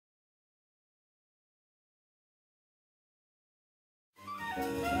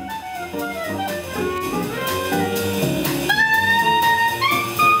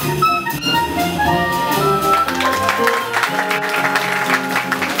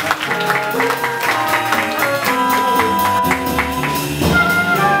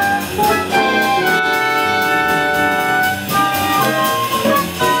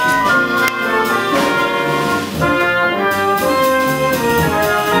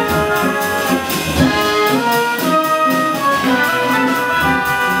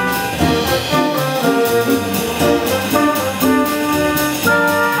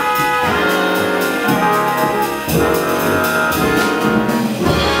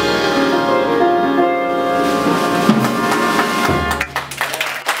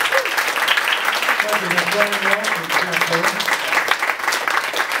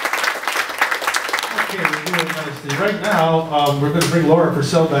We're going to bring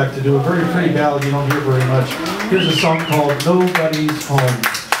Pursell back to do a very pretty ballad you don't hear very much. Here's a song called Nobody's Home.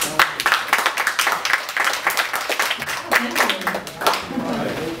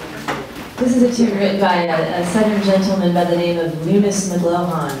 This is a tune written by a southern gentleman by the name of Loomis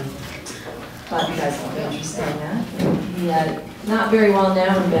McGlohan. Thought you guys might be interested in that. He, not very well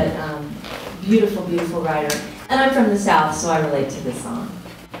known, but beautiful, beautiful writer. And I'm from the South, so I relate to this song.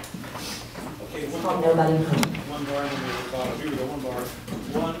 Okay, it's called Nobody's Home. One bar and then there's a bottom. Here we go, one bar.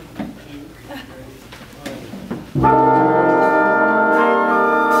 1, 2, 3,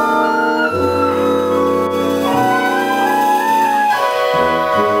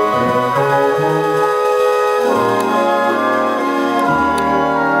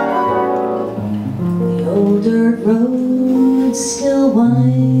 The old dirt road still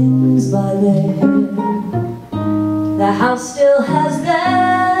winds by there. The house still has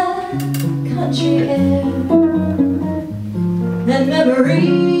that country air. And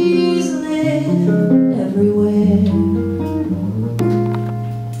memories live everywhere,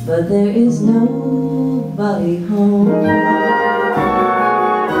 but there is nobody home.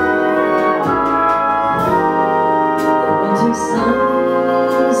 The winter sun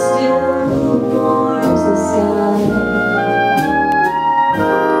still warms the sky,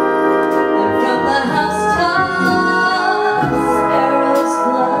 and from the housetops sparrows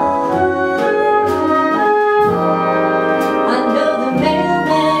fly.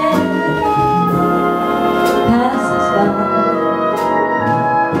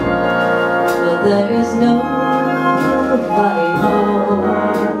 There is nobody home.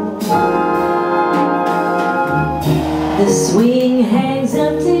 The swing hangs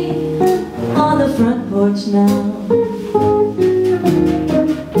empty on the front porch now,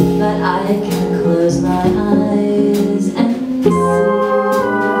 but I can